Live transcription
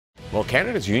Well,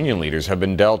 Canada's union leaders have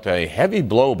been dealt a heavy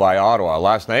blow by Ottawa.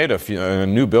 Last night, a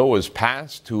new bill was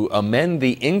passed to amend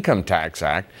the Income Tax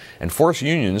Act and force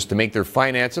unions to make their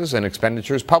finances and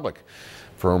expenditures public.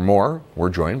 For more, we're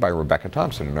joined by Rebecca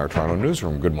Thompson in our Toronto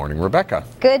newsroom. Good morning, Rebecca.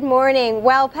 Good morning.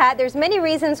 Well, Pat, there's many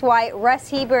reasons why Russ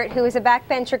Hebert, who is a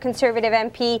backbencher Conservative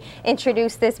MP,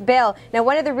 introduced this bill. Now,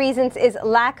 one of the reasons is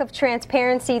lack of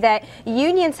transparency that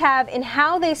unions have in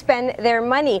how they spend their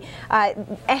money.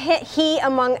 He,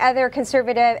 among other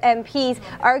Conservative MPs,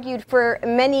 argued for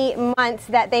many months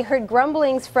that they heard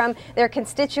grumblings from their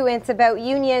constituents about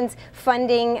unions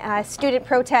funding student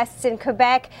protests in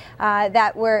Quebec,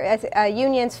 that were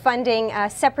unions funding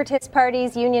separatist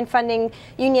parties, unions funding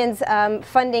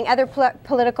other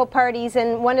political parties,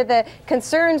 and one of the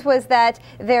concerns was that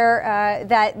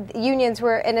that unions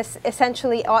were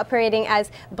essentially operating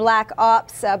as black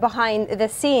ops behind the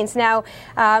scenes. Now,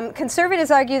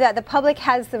 Conservatives argue that the public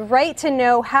has the right to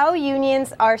know how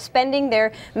unions are spending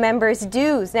their members'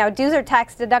 dues. Now, dues are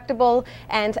tax deductible,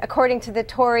 and according to the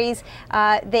Tories,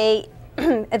 they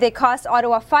cost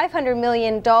Ottawa $500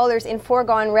 million in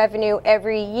foregone revenue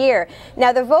every year.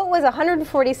 Now, the vote was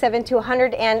 147 to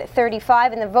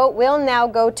 135, and the vote will now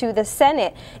go to the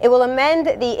Senate. It will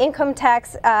amend the Income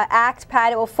Tax Act,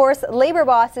 Pat. It will force labor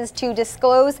bosses to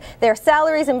disclose their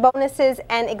salaries and bonuses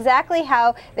and exactly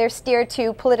how they're steered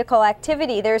to political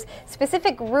activity. There's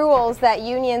specific rules that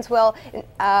unions will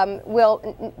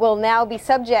now be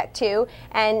subject to,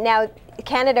 and now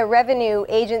Canada Revenue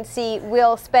Agency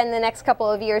will spend the next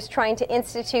couple of years trying to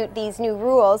institute these new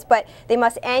rules, but they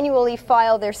must annually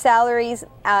file their salaries,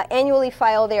 annually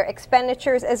file their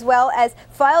expenditures, as well as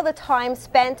file the time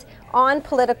spent on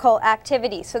political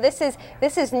activity. So this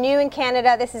is new in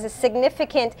Canada. This is a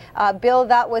significant bill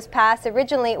that was passed.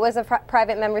 Originally, it was a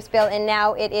private member's bill, and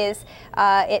now it is.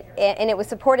 It was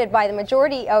supported by the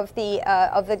majority of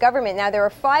the government. Now, there are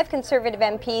 5 Conservative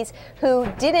MPs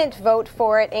who didn't vote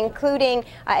for it, including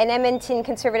an Edmonton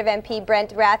Conservative MP,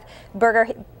 Brent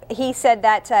Rathberger. He said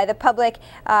that the public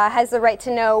has the right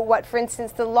to know what, for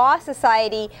instance, the Law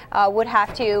Society would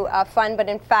have to fund, but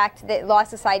in fact, the Law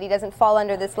Society doesn't fall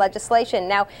under this legislation.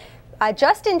 Now,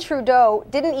 Justin Trudeau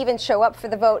didn't even show up for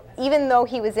the vote, even though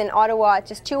he was in Ottawa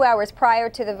just 2 hours prior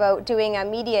to the vote doing a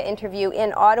media interview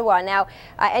in Ottawa. Now,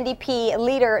 NDP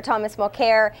leader Thomas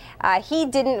Mulcair, he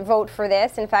didn't vote for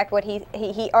this. In fact, what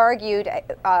he argued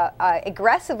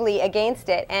aggressively against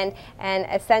it, and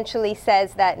essentially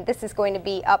says that this is going to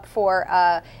be up for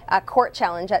a court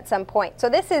challenge at some point. So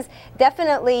this has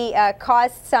definitely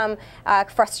caused some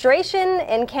frustration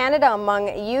in Canada among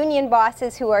union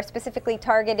bosses who are specifically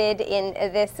targeted in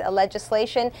this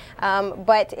legislation,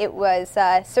 but it was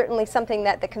certainly something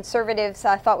that the Conservatives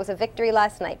thought was a victory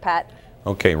last night, Pat.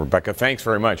 Okay, Rebecca, thanks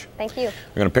very much. Thank you.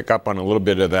 We're going to pick up on a little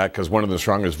bit of that because one of the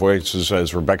strongest voices,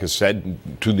 as Rebecca said,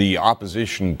 to the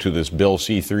opposition to this Bill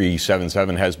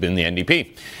C-377 has been the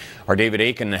NDP. Our David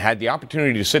Akin had the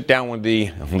opportunity to sit down with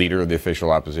the leader of the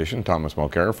official opposition, Thomas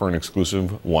Mulcair, for an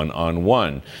exclusive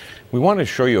one-on-one. We want to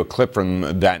show you a clip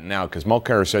from that now because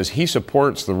Mulcair says he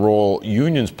supports the role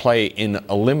unions play in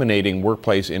eliminating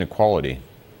workplace inequality.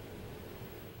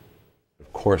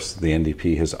 Of course, the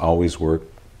NDP has always worked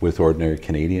with ordinary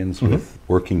Canadians, with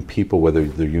working people, whether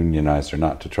they're unionized or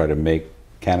not, to try to make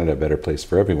Canada a better place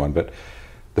for everyone. But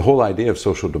the whole idea of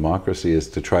social democracy is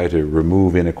to try to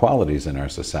remove inequalities in our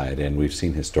society. And we've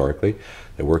seen historically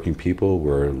that working people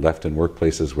were left in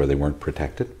workplaces where they weren't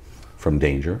protected from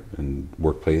danger, and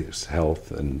workplace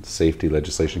health and safety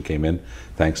legislation came in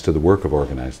thanks to the work of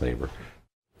organized labor.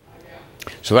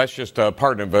 So that's just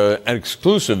part of an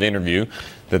exclusive interview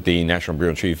that the National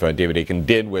Bureau Chief David Akin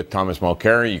did with Thomas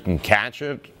Mulcair. You can catch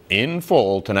it in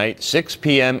full tonight, 6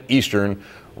 p.m. Eastern,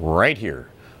 right here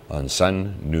on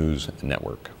Sun News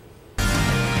Network.